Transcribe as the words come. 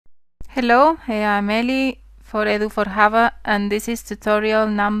Hello, I'm Ellie for Edu for Java, and this is tutorial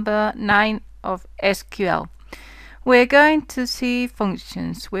number 9 of SQL. We're going to see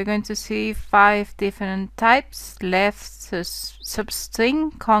functions. We're going to see 5 different types: left,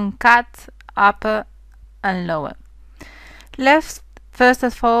 substring, concat, upper, and lower. Left, first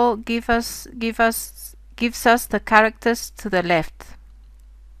of all, gives us the characters to the left.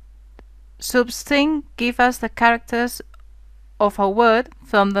 Substring gives us the characters of a word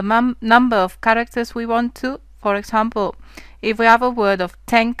from the number of characters we want to. For example, if we have a word of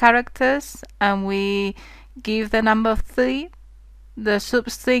 10 characters and we give the number 3, the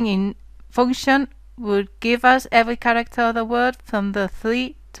substring in function would give us every character of the word from the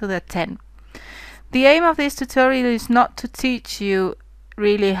 3 to the 10. The aim of this tutorial is not to teach you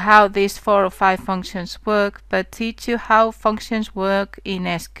really how these 4 or 5 functions work, but teach you how functions work in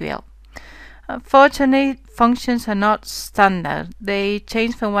SQL. Unfortunately, functions are not standard. They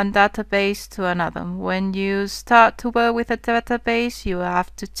change from one database to another. When you start to work with a database, you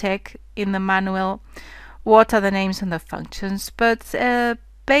have to check in the manual what are the names of the functions, but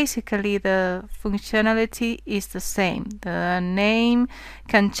basically the functionality is the same. The name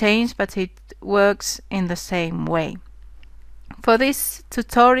can change, but it works in the same way. For this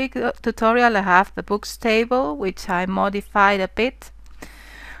tutorial I have the books table, which I modified a bit.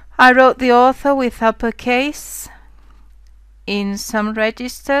 I wrote the author with uppercase in some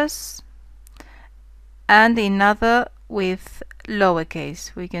registers and in other with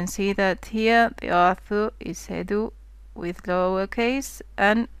lowercase. We can see that here the author is Edu with lowercase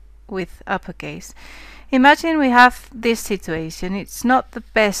and with uppercase. Imagine we have this situation. It's not the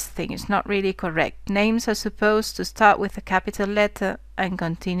best thing, it's not really correct. Names are supposed to start with a capital letter and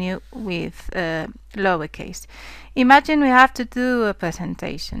continue with lowercase. Imagine we have to do a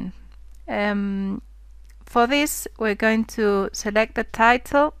presentation. For this, we're going to select the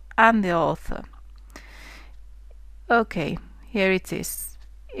title and the author. Okay, here it is.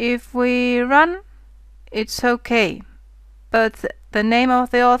 If we run, it's okay, but the name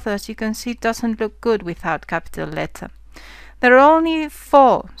of the author, as you can see, doesn't look good without capital letter. There are only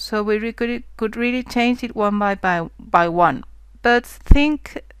 4, so we could really change it one by one. But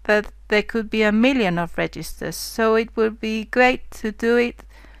think that there could be a million of registers, so it would be great to do it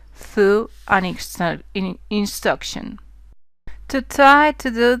through an instruction. To try to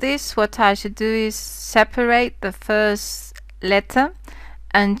do this, what I should do is separate the first letter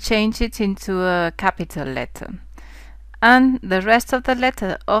and change it into a capital letter. And the rest of the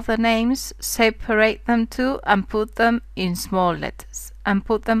letter of the names, separate them too and put them in small letters and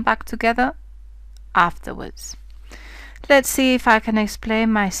put them back together afterwards. Let's see if I can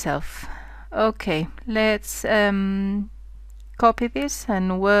explain myself. Okay, let's copy this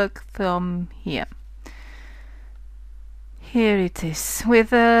and work from here. Here it is.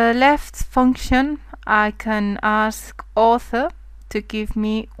 With the left function, I can ask author to give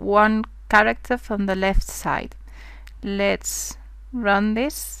me one character from the left side. Let's run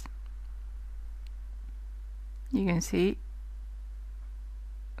this. You can see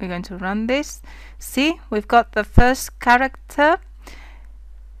we're going to run this. See, we've got the first character.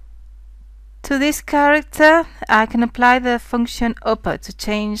 To this character, I can apply the function upper to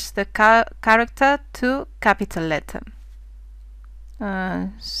change the character to capital letter.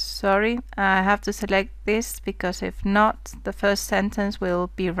 Sorry, I have to select this because if not, the first sentence will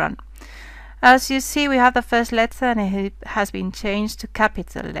be run. As you see, we have the first letter and it has been changed to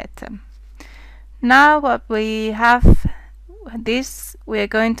capital letter. Now what we have this, we are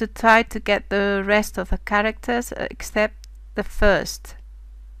going to try to get the rest of the characters except the first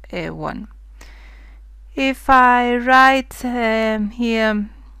one. If I write here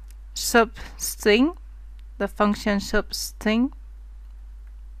substring, the function substring,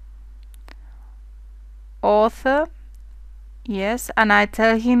 author, yes, and I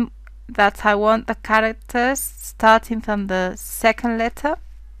tell him that I want the characters starting from the second letter.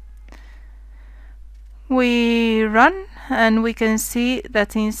 We run and we can see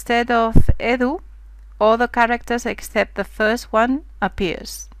that instead of Edu, all the characters except the first one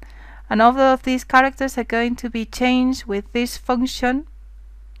appears. And all of these characters are going to be changed with this function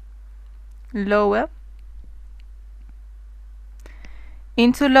lower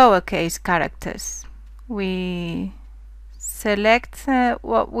into lowercase characters. We select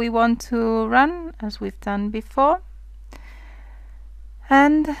what we want to run as we've done before,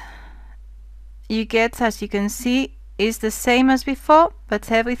 and you get, as you can see, is the same as before,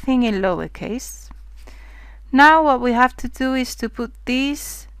 but everything in lowercase. Now what we have to do is to put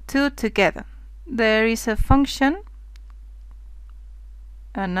these two together. There is a function,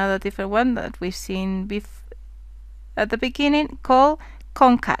 another different one that we've seen at the beginning, called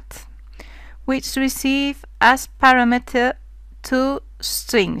concat. which receive as parameter two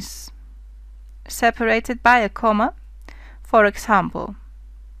strings separated by a comma. For example,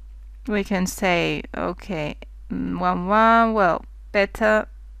 we can say, okay, 1 1, well, beta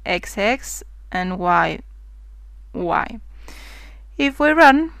xx and y y. If we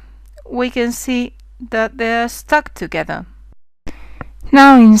run, we can see that they are stuck together.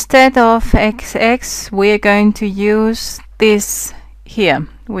 Now instead of xx, we are going to use this here,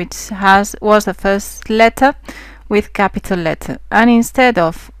 which was the first letter with capital letter, and instead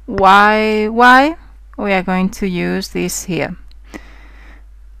of y we are going to use this here.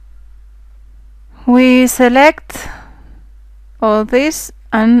 We select all this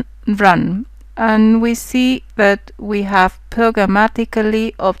and run, and we see that we have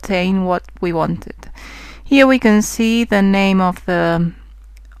programmatically obtained what we wanted. Here we can see the name of the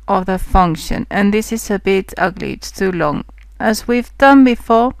function, and this is a bit ugly, it's too long. As we've done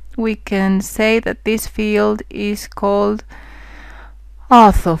before, we can say that this field is called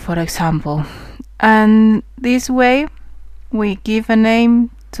author, for example, and this way we give a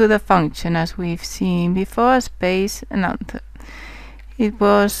name to the function as we've seen before, space and enter. It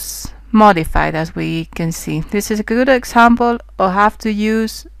was modified, as we can see. This is a good example of how to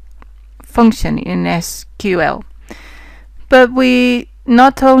use function in SQL. But we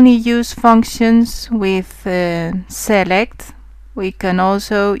not only use functions with select, we can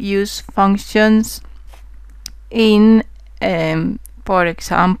also use functions in, for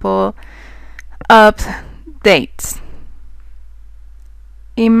example, update.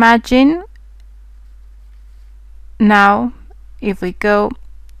 Imagine now if we go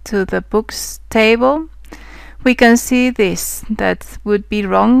to the books table, we can see this. That would be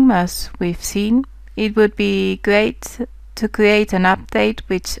wrong, as we've seen. It would be great to create an update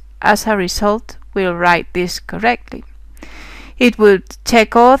which, as a result, will write this correctly. It would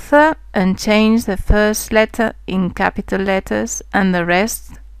check author and change the first letter in capital letters and the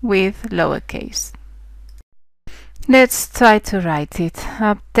rest with lowercase. Let's try to write it.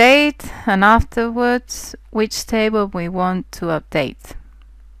 Update, and afterwards which table we want to update.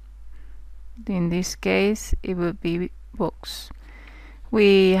 In this case it would be books.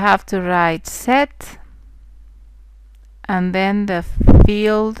 We have to write set and then the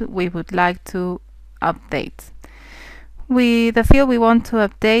field we would like to update. The field we want to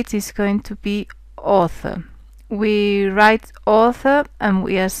update is going to be author. We write author and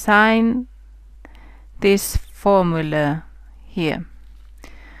we assign this formula here.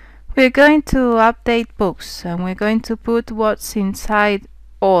 We're going to update books and we're going to put what's inside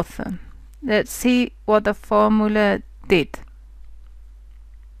author. Let's see what the formula did.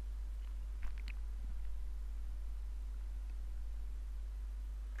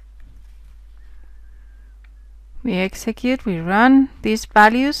 We execute, we run these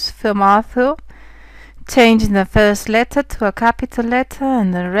values from author, changing the first letter to a capital letter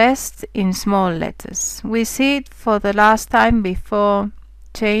and the rest in small letters. We see it for the last time before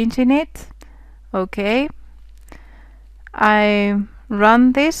changing it. Okay, I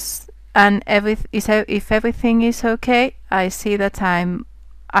run this, and if everything is okay, I see that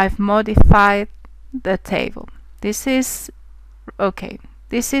I've modified the table. This is okay.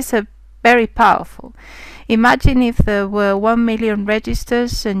 This is a very powerful. Imagine if there were 1 million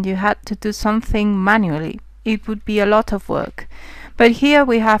registers and you had to do something manually. It would be a lot of work. But here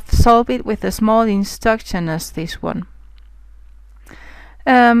we have solved it with a small instruction as this one.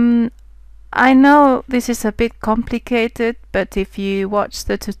 I know this is a bit complicated, but if you watch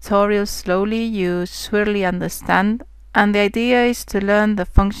the tutorial slowly, you surely understand. And the idea is to learn the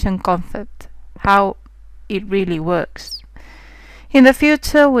function concept, how it really works. In the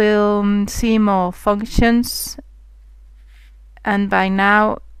future we'll see more functions, and by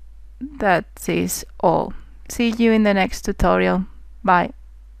now that is all. See you in the next tutorial. Bye.